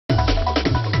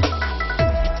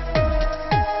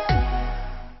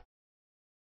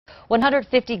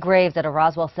150 graves at a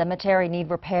Roswell cemetery need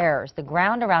repairs. The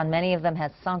ground around many of them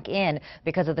has sunk in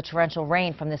because of the torrential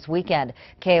rain from this weekend.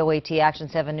 KOAT Action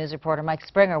 7 News reporter Mike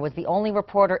Springer was the only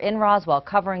reporter in Roswell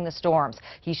covering the storms.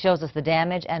 He shows us the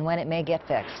damage and when it may get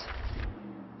fixed.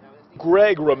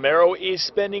 Greg Romero is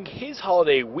spending his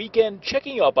holiday weekend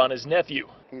checking up on his nephew.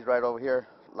 He's right over here,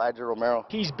 Elijah Romero.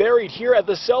 He's buried here at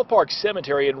the South Park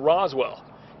Cemetery in Roswell.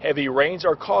 Heavy rains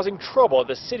are causing trouble at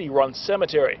the city-run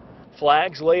cemetery.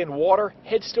 Flags lay in water,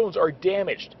 headstones are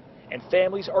damaged, and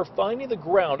families are finding the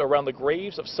ground around the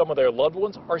graves of some of their loved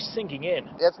ones are sinking in.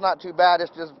 It's not too bad,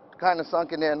 it's just kind of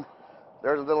sunken in.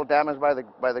 There's a little damage by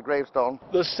the gravestone.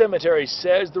 The cemetery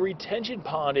says the retention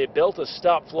pond it built to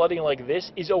stop flooding like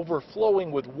this is overflowing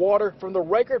with water from the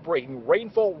record-breaking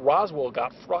rainfall Roswell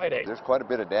got Friday. There's quite a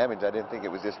bit of damage. I didn't think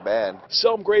it was this bad.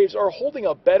 Some graves are holding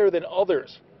up better than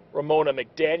others. Ramona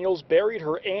McDaniels buried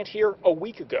her aunt here a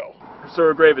week ago. So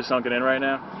her grave is sunken in right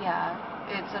now? Yeah,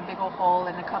 it's a big old hole,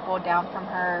 and a couple down from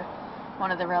her,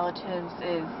 one of the relatives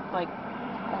is like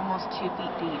almost 2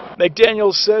 feet deep.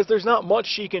 McDaniels says there's not much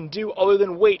she can do other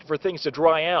than wait for things to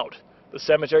dry out. The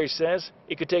cemetery says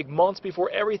it could take months before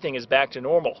everything is back to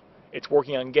normal. It's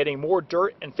working on getting more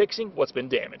dirt and fixing what's been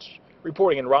damaged.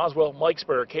 Reporting in Roswell, Mike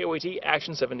Springer, KOAT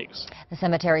Action 7 News. The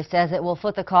cemetery says it will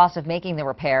foot the cost of making the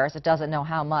repairs. It doesn't know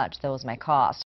how much those may cost.